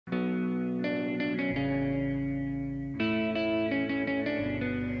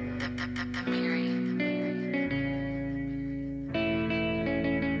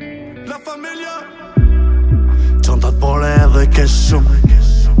Lafamilia Qontat pore edhe kesh shumë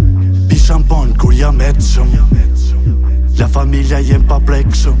Pi shampon kur jam et shumë Lafamilia jem pa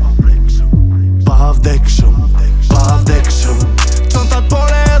prekshëm Pa avdekshëm Qontat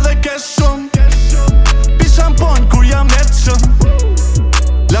pore edhe kesh shumë Pi shampon kur jam et shumë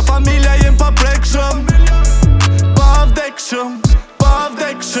Lafamilia jem pa prekshëm Pa avdekshëm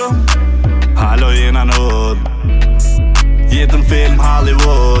Halo jena në hod Jetën film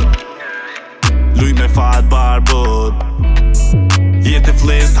Hollywood Luj me fat barbot Jetë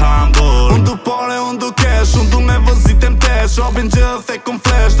flest Hamburg Unë du pare, unë du kesh Unë du me vëzitem tesh Robin gjithë e kum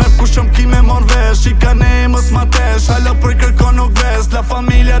flesh Nërp ku shëm ki me mor vesh I ka ne mës ma tesh Halo për kërkon nuk ves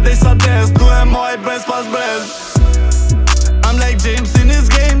Lafamilia dey sa des Tu e moj brez pas brez I'm like James in his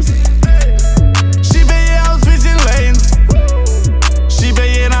games She be out switching lanes She be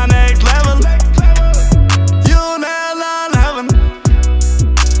in our next level You hell and heaven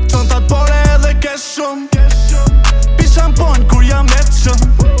Qontat pore edhe kesh shumë Pi shampon kur jam et shumë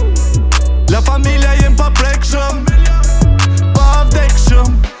Lafamilia jem pa prekshëm Pa avdekshëm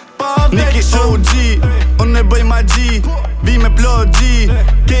NIK OG Unë e bëj magji Vi me plot G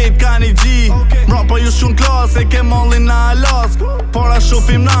Kejt ka një G Mra po ju shumë klas E ke mollin na alask Pora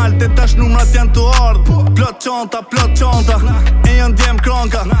shofim nalt E tash numrat janë të ardh Plot qonta E jën djem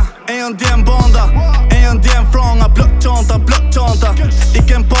kronka E jën djem bonda E jën djem fronga Plot qonta I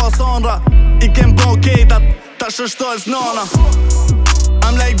kem pas onra I kem bo kejtat Tash është tolls nona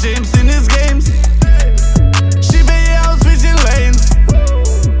I'm like James in his games She be out switching lanes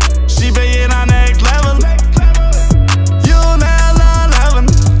She be in our next level You hell and heaven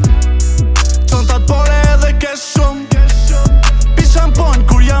Qontat pore edhe kesh shumë Pi shampon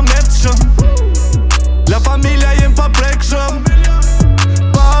kur jam et shumë Lafamilia jem pa prekshëm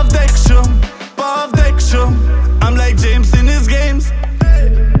Pa avdekshëm I'm like James in his games